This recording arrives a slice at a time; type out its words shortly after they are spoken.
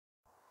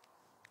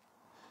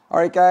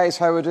Alright guys,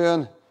 how we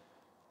doing?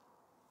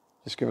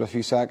 Just give it a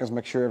few seconds,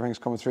 make sure everything's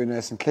coming through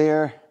nice and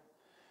clear.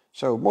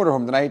 So,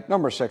 Motorhome tonight,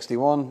 number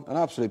 61, an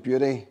absolute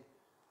beauty.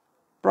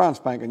 Brand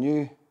spanking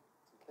new.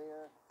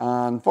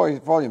 And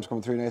volume's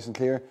coming through nice and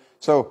clear.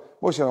 So,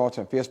 most of you are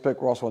watching on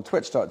Facebook, we're also on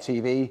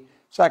twitch.tv,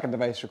 second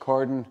device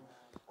recording.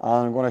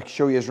 And I'm going to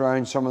show you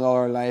around some of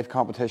our live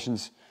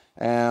competitions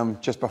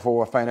just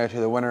before we find out who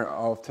the winner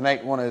of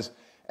tonight. One is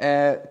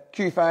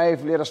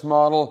Q5, latest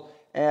model,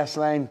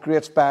 S-Line,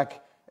 great spec.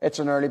 It's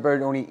an early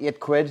bird, only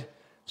 £8.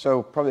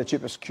 So probably the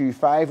cheapest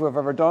Q5 we've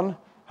ever done.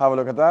 Have a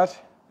look at that.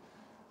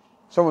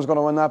 Someone's going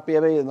to win that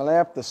baby on the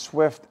left, the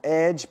Swift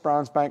Edge,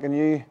 brand spanking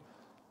new.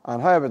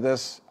 And how about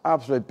this?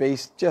 Absolute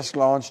beast, just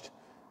launched.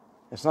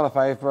 It's not a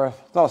 5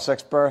 berth, it's not a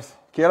 6 berth.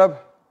 Caleb?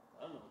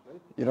 I don't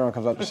know. You don't know it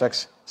comes up to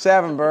 6.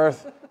 7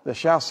 berth, the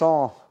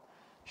Chasson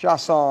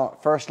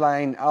first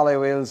line, alloy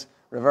wheels,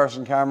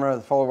 reversing camera,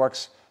 the full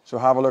works. So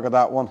have a look at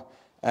that one.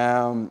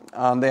 And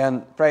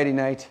then Friday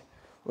night,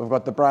 we've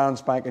got the brand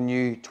spanking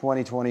new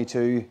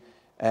 2022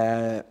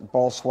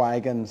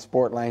 Volkswagen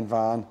Sportline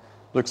van.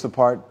 Looks the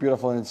part,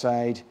 beautiful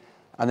inside.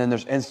 And then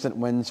there's instant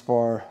wins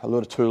for a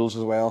load of tools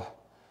as well.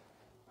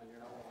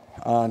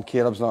 And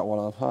Caleb's not one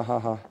of them. Ha ha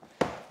ha.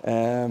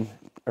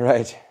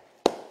 Right.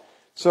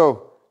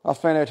 So I'll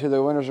find out who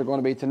the winners are going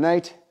to be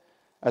tonight.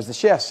 As the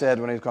chef said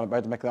when he was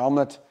about to make the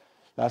omelette,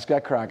 let's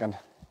get cracking.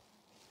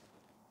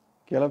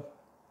 Caleb?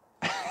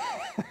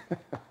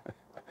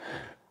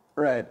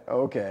 Right,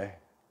 okay.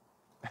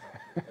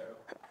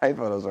 I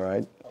thought it was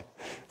alright.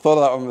 Thought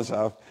of that one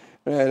myself.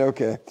 Right,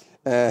 okay.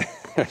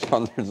 There's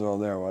hundreds of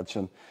them there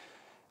watching.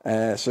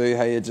 Sue,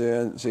 how you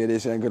doing? See you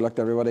saying good luck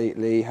to everybody.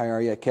 Lee, how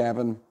are you?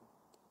 Kevin.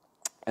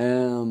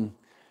 And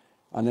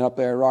then up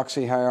there,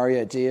 Roxy, how are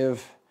you?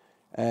 Dave.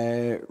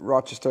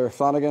 Rochester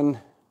Flanagan.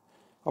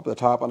 Up at the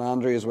top, and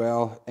Andrew as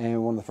well.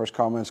 One of the first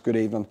comments, good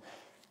evening.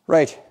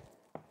 Right.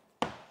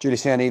 Julie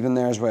saying evening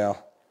there as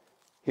well.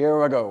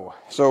 Here we go.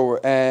 So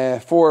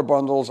 4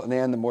 bundles and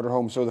then the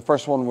motorhome. So the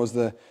first one was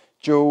the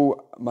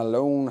Joe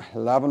Malone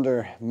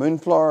Lavender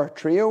Moonflower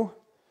Trio.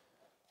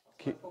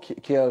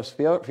 Caleb's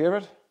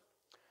favourite.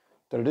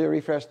 Did I do a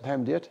refresh in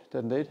time date?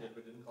 Did indeed.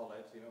 We didn't call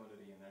out, so you don't want to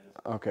do it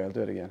again. Okay, I'll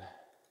do it again.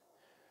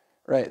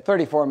 Right,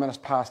 34 minutes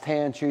past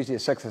 10, Tuesday the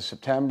 6th of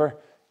September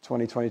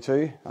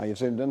 2022. You've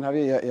zoomed in, have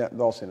you? Yeah,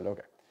 they've all seen it,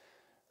 okay.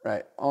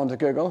 Right, on to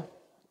Google.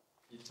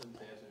 You just didn't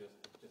say it, so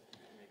just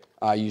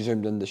make it. You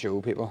zoomed in to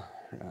show people.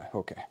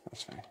 Okay,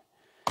 that's fine.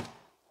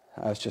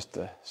 I was just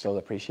still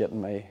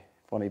appreciating my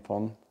funny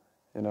pun,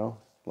 you know.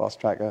 Lost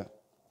track of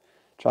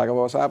what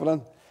was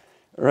happening.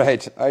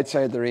 Right,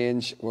 outside the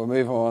range, we'll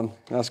move on.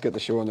 Let's get the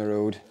show on the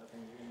road.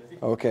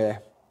 Okay,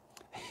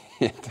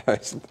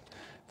 8,000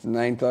 to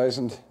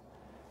 9,000. A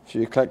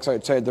few clicks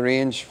outside the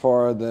range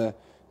for the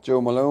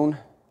Joe Malone.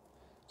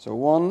 So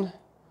 1,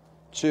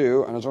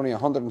 2, and there's only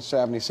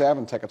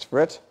 177 tickets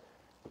for it.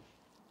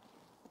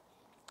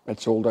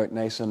 It sold out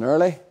nice and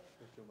early.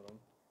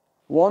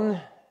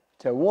 1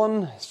 to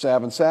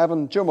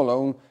 177, Joe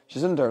Malone.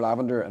 She's into her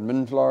lavender and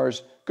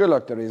moonflowers. Good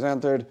luck that he's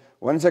entered.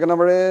 Winning ticket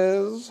number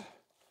is...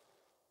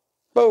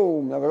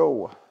 Boom, there we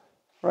go.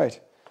 Right,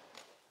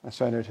 let's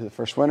find out who the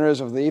first winner is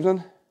of the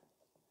evening.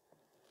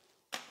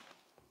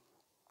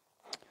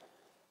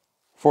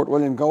 Fort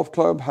William Golf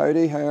Club,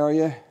 howdy, how are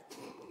you?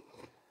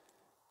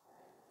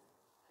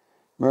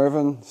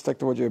 Mervyn, stick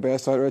to what you're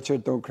best at,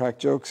 Richard, don't crack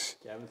jokes.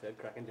 Kevin said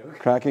cracking joke.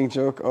 Cracking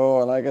joke, oh,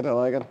 I like it.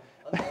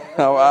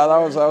 Oh, well,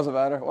 that was a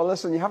better. Well,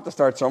 listen, you have to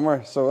start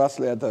somewhere, so that's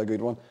led to a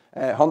good one.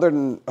 100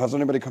 and, has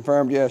anybody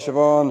confirmed? Yeah,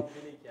 Siobhan,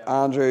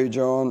 Andrew,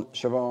 John,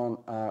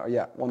 Siobhan,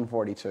 yeah,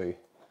 142.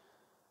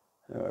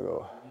 There we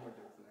go.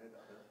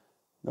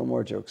 No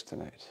more jokes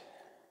tonight.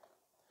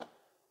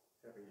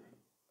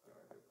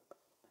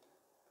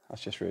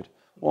 That's just rude.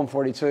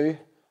 142,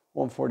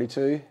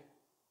 142.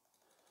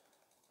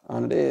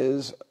 And it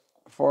is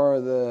for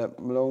the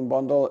Malone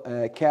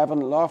bundle, Kevin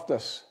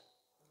Loftus.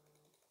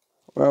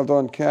 Well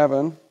done,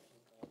 Kevin.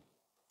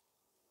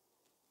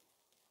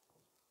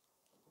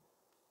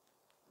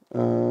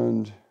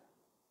 And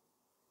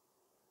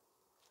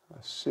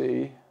let's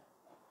see.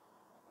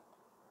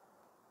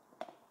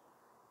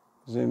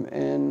 Zoom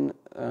in,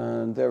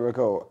 and there we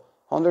go.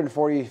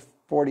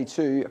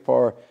 142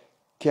 for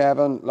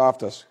Kevin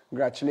Loftus.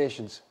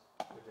 Congratulations.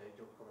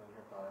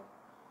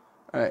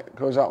 All right,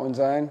 close that one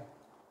down.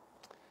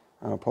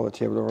 I'll pull the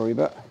table over a wee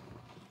bit.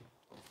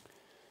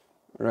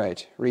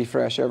 Right,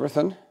 refresh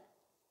everything.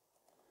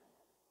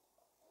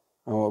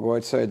 And we'll go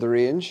outside the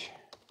range.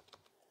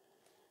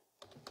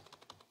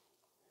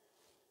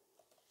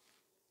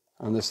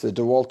 And this is the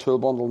DeWalt tool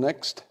bundle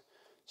next.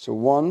 So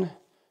 1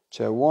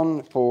 to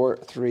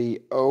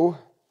 1430.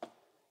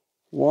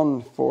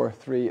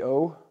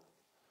 1430.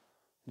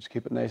 Just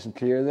keep it nice and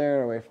clear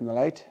there, away from the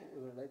light.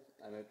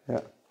 Yeah.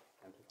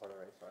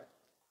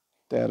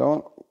 Dead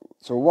on.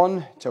 So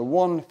 1 to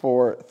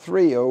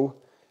 1430.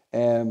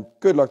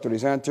 Good luck that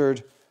he's entered.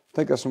 I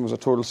think this one was a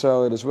total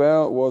sellout as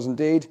well. It was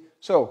indeed.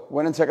 So,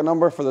 winning ticket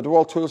number for the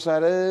DeWalt tool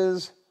set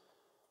is...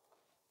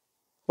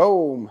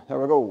 Boom. There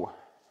we go.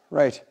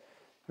 Right.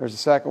 There's the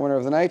second winner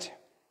of the night.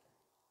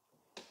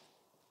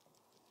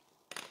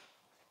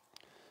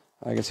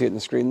 I can see it in the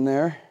screen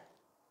there.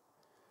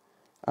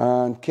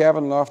 And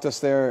Kevin Loftus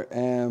there,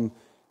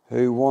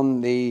 who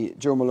won the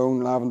Joe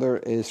Malone Lavender,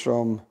 is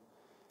from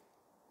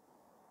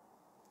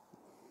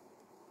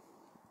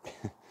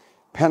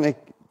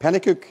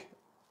Penicuik.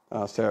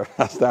 Oh, sorry,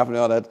 that's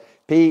definitely not it.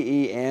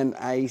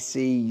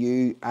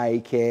 Peniciuik.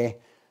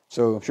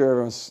 So I'm sure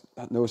everyone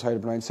knows how to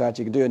pronounce that.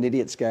 You can do an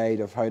idiot's guide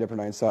of how to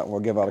pronounce that, and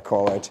we'll give out a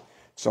call out to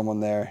someone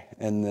there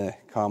in the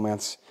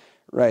comments.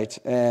 Right.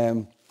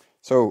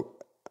 So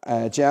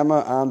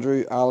Gemma,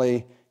 Andrew,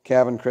 Ali,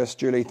 Kevin, Chris,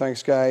 Julie,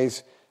 thanks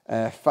guys.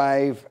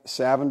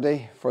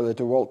 $5.70 for the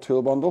DeWalt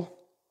tool bundle.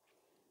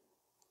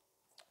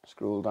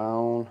 Scroll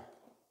down.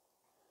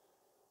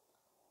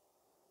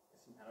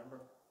 It's in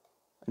Edinburgh.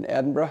 In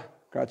Edinburgh,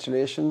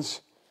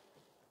 congratulations.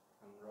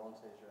 And Ron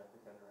says you're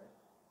actually getting it right.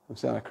 I'm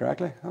saying it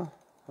correctly. Oh,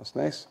 that's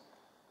nice.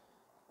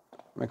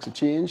 Makes a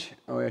change.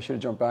 Oh yeah, I should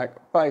have jumped back.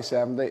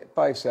 570,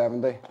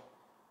 570.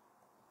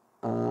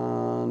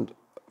 And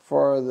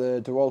for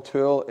the DeWalt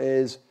tool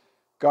is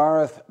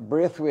Gareth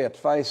Braithwaite,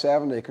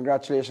 570.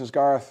 Congratulations,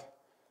 Gareth.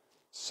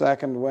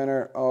 Second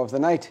winner of the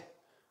night.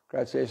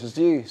 Congratulations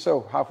to you.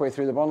 So, halfway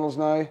through the bundles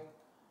now.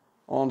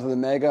 On to the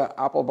Mega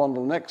Apple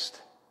bundle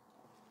next.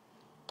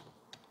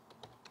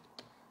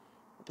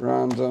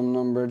 Random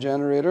number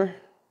generator.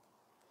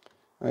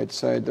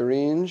 Outside the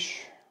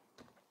range.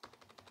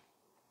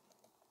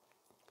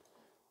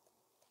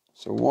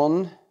 So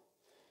 1,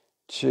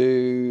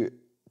 2,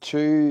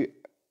 2,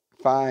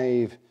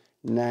 5,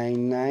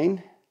 9,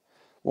 9.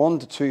 1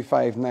 to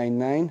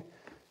 2599.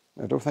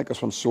 I don't think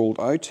this one's sold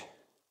out.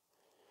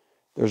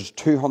 There's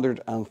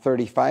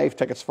 235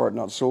 tickets for it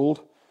not sold.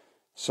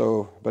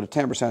 So about a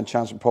 10%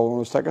 chance of pulling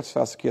one of those tickets. If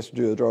that's the case,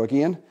 we'll do the draw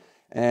again.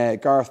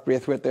 Gareth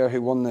Braithwaite there,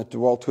 who won the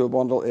DeWalt tool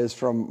bundle, is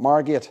from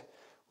Margate.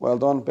 Well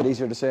done, a bit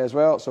easier to say as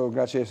well. So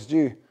congratulations to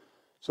you.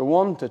 So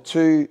 1 to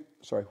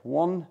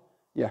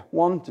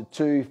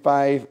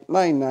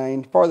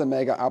 2599 for the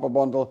Mega Apple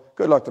bundle.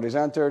 Good luck that he's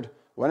entered.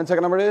 Winning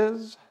ticket number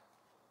is...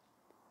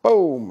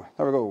 Boom!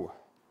 There we go.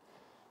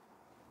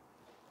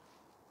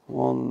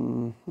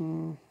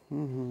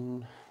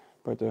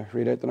 About to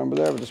read out the number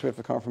there, but just wait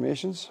for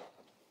confirmations.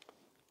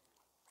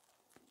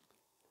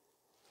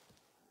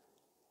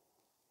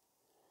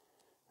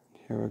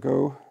 Here we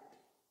go.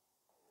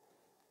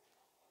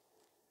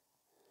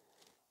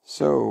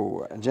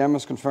 So,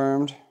 Gemma's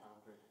confirmed.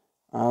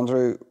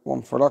 Andrew,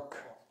 1 for luck.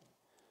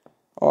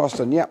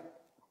 Austin,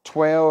 yep.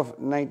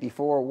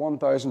 1294,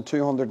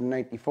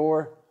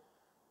 1,294.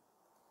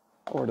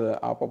 Over to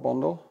the Apple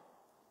bundle.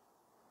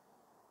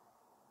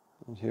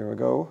 And here we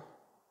go.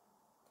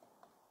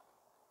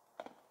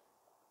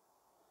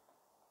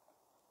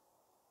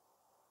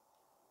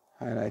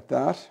 Highlight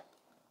that.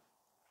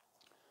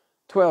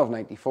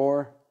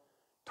 1294,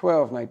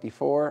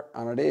 1294,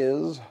 and it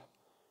is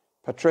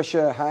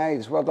Patricia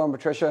Hives. Well done,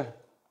 Patricia.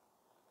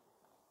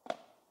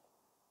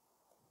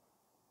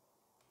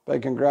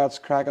 Big congrats,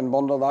 cracking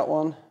bundle, that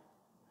one.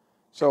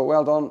 So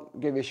well done.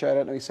 Give you a shout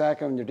out in a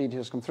second when your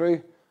details come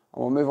through.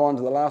 And we'll move on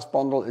to the last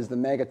bundle, is the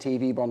Mega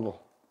TV bundle.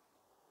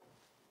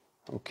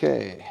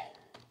 Okay.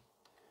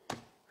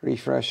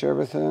 Refresh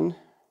everything.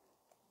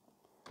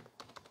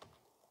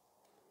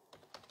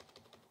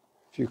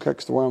 A few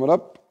clicks to warm it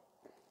up.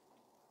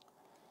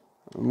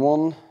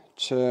 1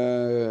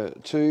 to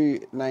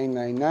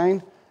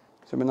 2999.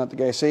 So I'm not the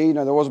guy see.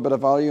 Now there was a bit of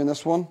value in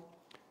this one.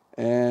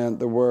 And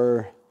there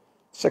were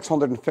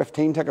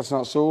 615 tickets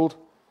not sold.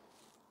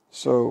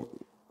 So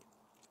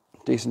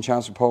decent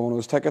chance of pulling one of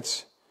those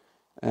tickets.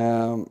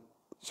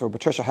 So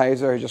Patricia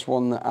Heiser, who just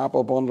won the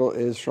Apple bundle,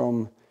 is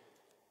from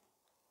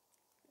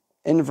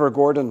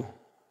Invergordon.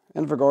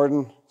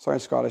 Invergordon,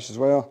 sounds Scottish as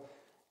well.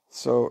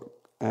 So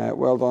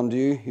well done to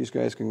you. You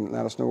guys can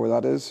let us know where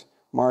that is.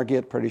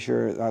 Margate, pretty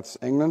sure that's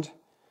England.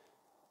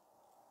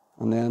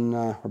 And then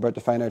we're about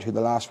to find out who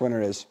the last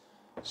winner is.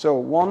 So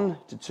 1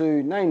 to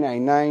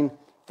 2999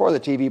 for the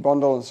TV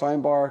bundle and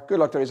soundbar. Good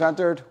luck that he's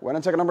entered.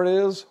 Winning ticket number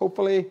it is,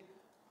 hopefully.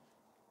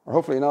 Or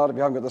hopefully not if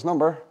you haven't got this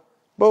number.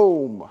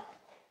 Boom!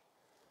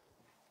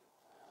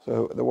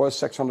 So there was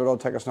 600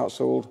 odd tickets not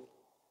sold.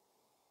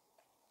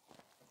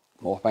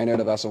 We'll find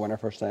out if that's the winner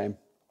first time.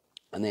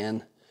 And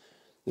then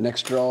the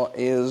next draw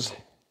is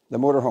the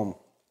Motorhome.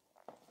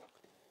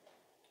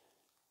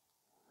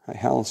 Hi,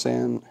 Helen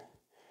saying,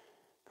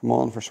 come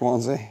on for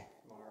Swansea.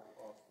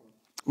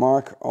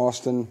 Mark,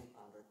 Austin,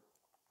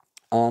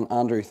 and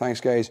Andrew. Thanks,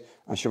 guys.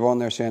 And Siobhan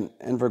there saying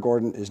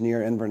Invergordon is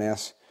near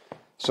Inverness.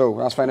 So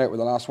let's find out where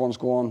the last one's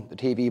going. The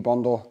TV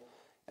bundle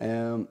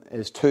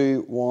is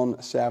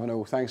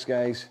 2170. Thanks,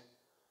 guys.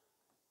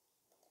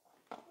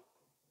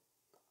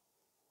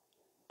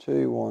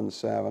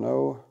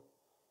 2170.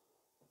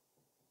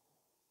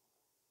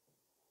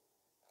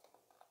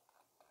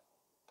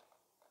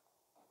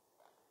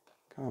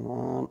 Come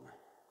on.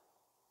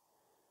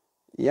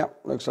 Yep,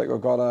 looks like we've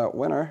got a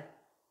winner.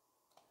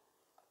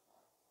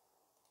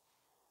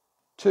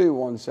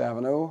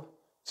 2170.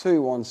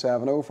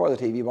 2170 for the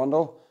TV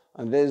bundle.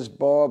 And it is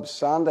Bob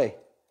Sandy.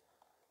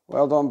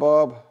 Well done,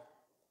 Bob.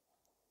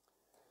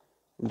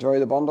 Enjoy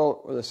the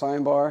bundle with the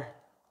sound bar.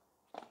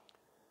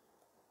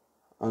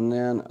 And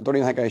then, I don't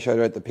even think I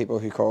shouted out the people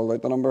who called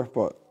out the number,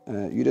 but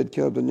you did,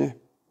 Caleb, didn't you?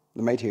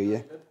 They might hear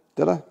you.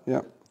 Did I?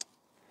 Yeah.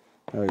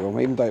 There we go.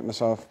 I even doubt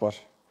myself, but...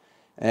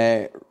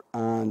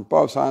 and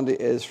Bob Sandy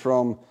is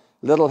from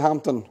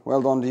Littlehampton.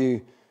 Well done to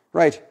you.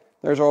 Right,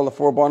 there's all the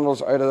 4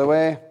 bundles out of the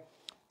way.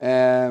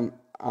 And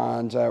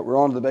we're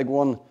on to the big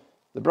one,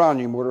 the brand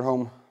new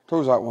motorhome.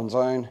 Close that one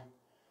down.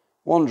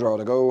 1 draw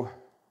to go.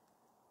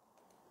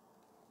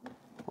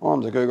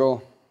 On to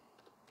Google.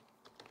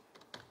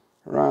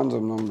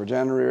 Random number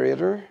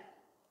generator.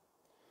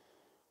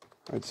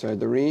 Outside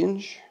the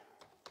range.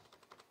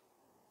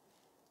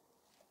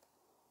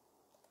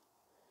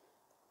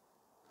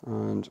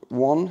 And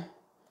 1,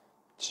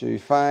 2,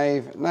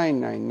 5, 9,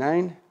 9,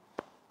 9.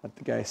 Let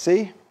the guy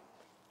see.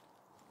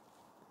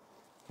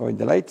 Avoid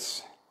the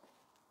lights.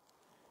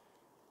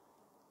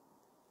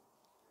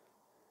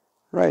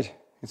 Right, you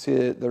can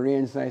see the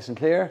range nice and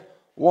clear.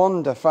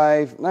 1 to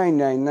 5, 9,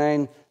 9,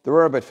 9. There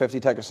were about 50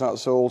 tickets not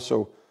sold,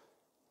 so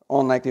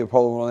unlikely to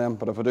pull one of them.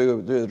 But if I do,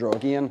 I'll do the draw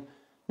again.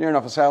 Near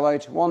enough a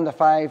sellout. 1 to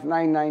 5,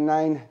 9, 9,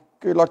 9.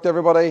 Good luck to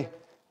everybody.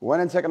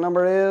 Winning ticket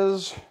number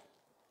is...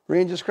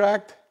 Range is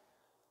cracked.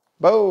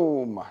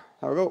 Boom.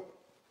 There we go.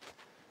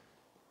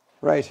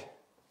 Right.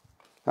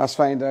 Let's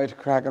find out.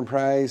 Cracking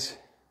prize.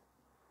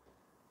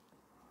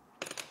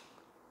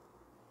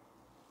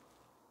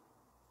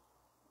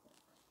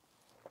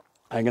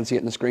 I can see it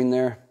on the screen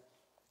there.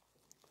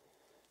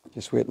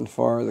 Just waiting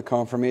for the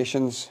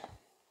confirmations.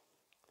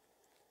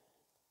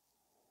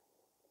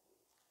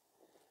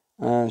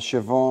 And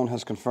Siobhan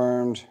has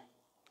confirmed.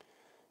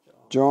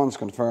 John's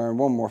confirmed.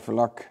 One more for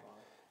luck.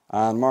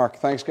 And Mark,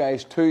 thanks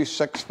guys.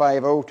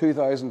 2650,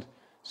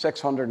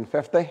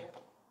 2,650.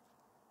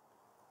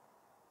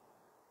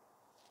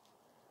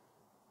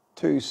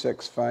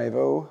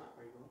 2650.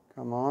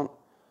 Come on.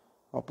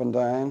 Up and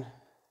down.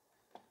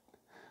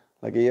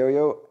 Like a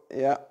yo-yo.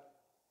 Yeah.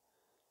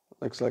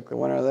 Looks like the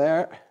winner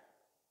there.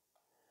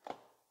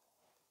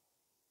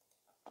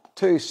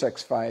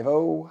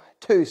 2650.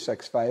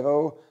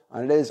 2650.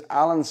 And it is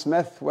Alan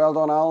Smith. Well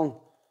done, Alan.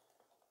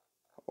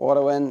 What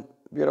a win.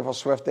 Beautiful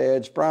Swift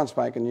Edge. Brand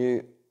spanking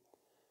new.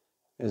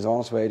 Is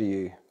on its way to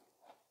you.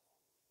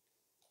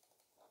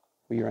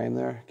 Will you rhyme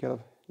there,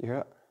 Caleb? You hear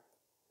it?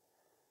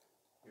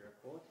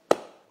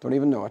 Don't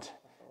even know it.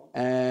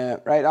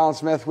 Right, Alan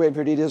Smith, wait for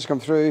your details to come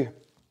through.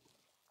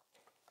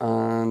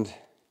 And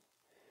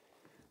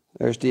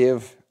there's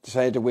Dave.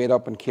 Decided to wait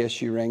up in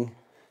case you ring.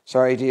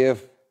 Sorry,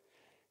 Dave.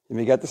 You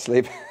may get to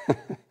sleep.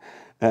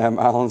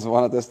 Alan's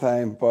won it this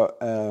time, but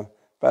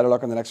better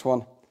luck on the next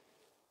one.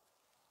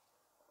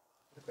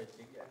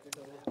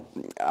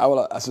 I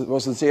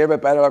was sincere,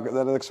 but better luck at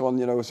the next one,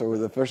 you know. So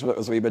the first one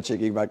was a wee bit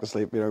cheeky, back to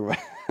sleep, you know.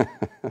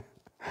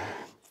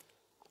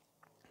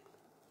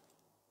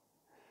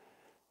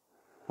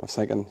 I was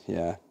thinking,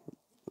 yeah.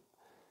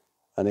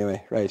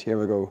 Anyway, right, here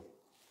we go.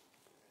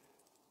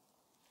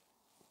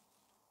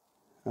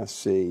 Let's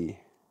see.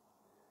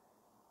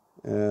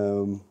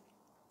 And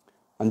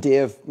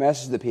Dave,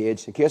 message the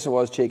page. In case it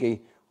was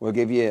cheeky, we'll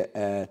give you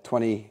a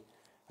 20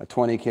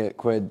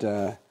 quid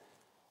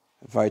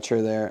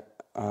voucher there,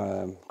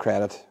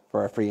 credit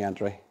for a free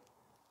entry.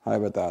 How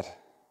about that?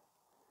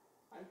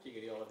 I'm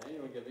cheeky all the time.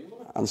 You want to give me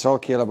one? And so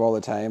Caleb all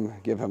the time,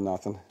 give him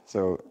nothing.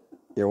 So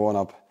you're one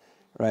up.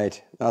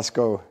 Right, let's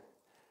go.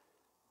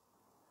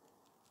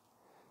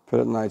 Put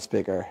it in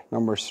loudspeaker.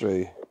 Numbers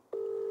through.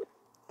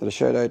 Did a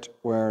shout out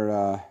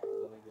where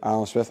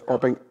Alan Smith,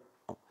 Orping.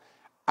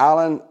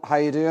 Alan, how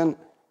you doing?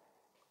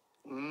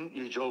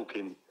 You're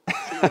joking.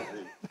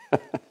 Seriously. Do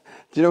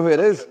you know who it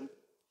is?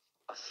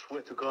 I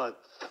swear to God.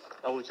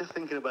 I was just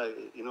thinking about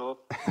it, you know.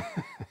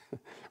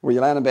 Were you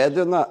lying in bed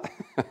doing that?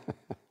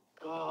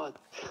 God,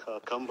 I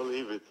can't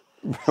believe it.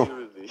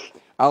 Seriously.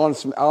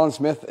 Alan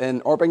Smith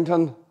in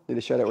Orpington. Did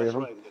a shout out where you're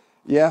from? Right.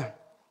 Yeah.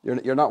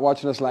 You're not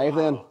watching us live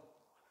then?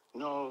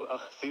 No,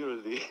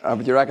 seriously.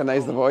 But you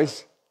recognise the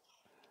voice?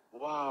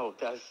 Wow,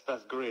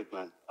 that's great,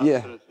 man. Yeah.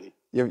 Absolutely.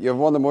 You've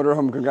won the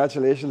motorhome.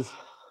 Congratulations.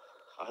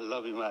 I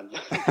love you, man.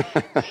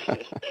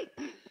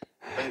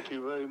 Thank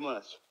you very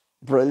much.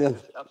 Brilliant.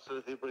 It's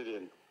absolutely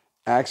brilliant.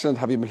 Excellent.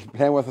 Have you been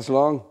playing with us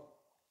long?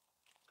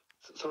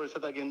 Sorry, say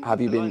that again.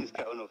 Have you The been- line is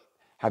cut off.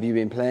 Have you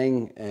been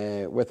playing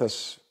with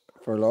us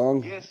for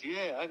long? Yes,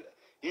 yeah.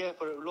 Yeah,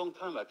 for a long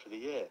time, actually,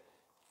 yeah.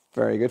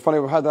 Very good. Funny,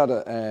 we've had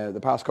that the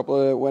past couple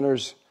of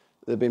winners.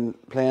 They've been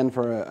playing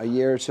for a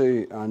year or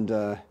two, and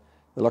the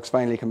luck's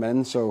finally come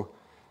in, so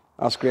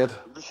that's great.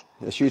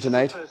 It's you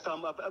tonight. This is the first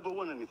time I've ever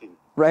won anything.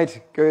 Right,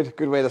 good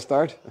way to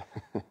start.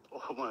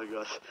 Oh, my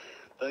gosh.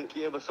 Thank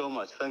you ever so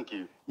much. Thank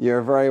you.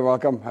 You're very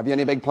welcome. Have you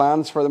any big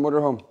plans for the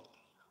motorhome?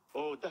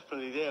 Oh,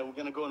 definitely, yeah. We're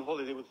going to go on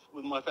holiday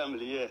with my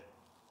family, yeah.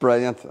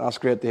 Brilliant. That's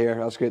great to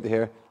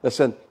hear.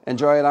 Listen,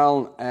 enjoy it,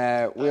 Alan.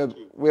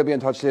 We'll be in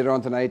touch later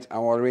on tonight,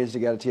 and we'll arrange to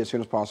get it to you as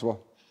soon as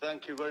possible.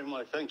 Thank you very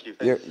much. Thank you.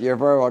 You're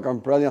very welcome.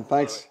 Brilliant.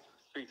 Thanks. All right.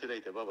 Speak to you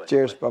later. Bye-bye.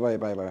 Cheers. Bye-bye.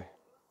 Bye-bye.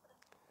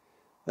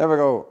 There we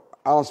go.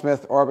 Alan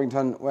Smith,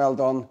 Orpington, well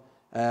done.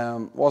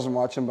 Wasn't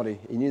watching, but he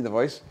knew the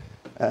voice.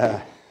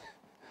 That's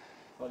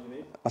all you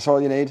need. That's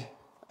all you need.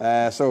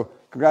 So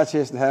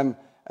congratulations to him.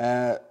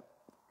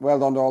 Well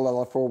done to all the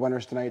other 4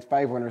 winners tonight.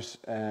 5 winners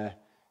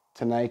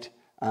tonight.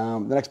 The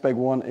next big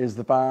one is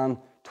the ban.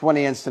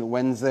 20 instant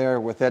wins there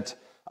with it.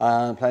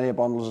 And plenty of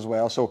bundles as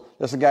well. So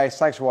listen guys,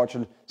 thanks for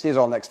watching. See you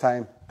all next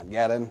time. And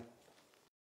get in.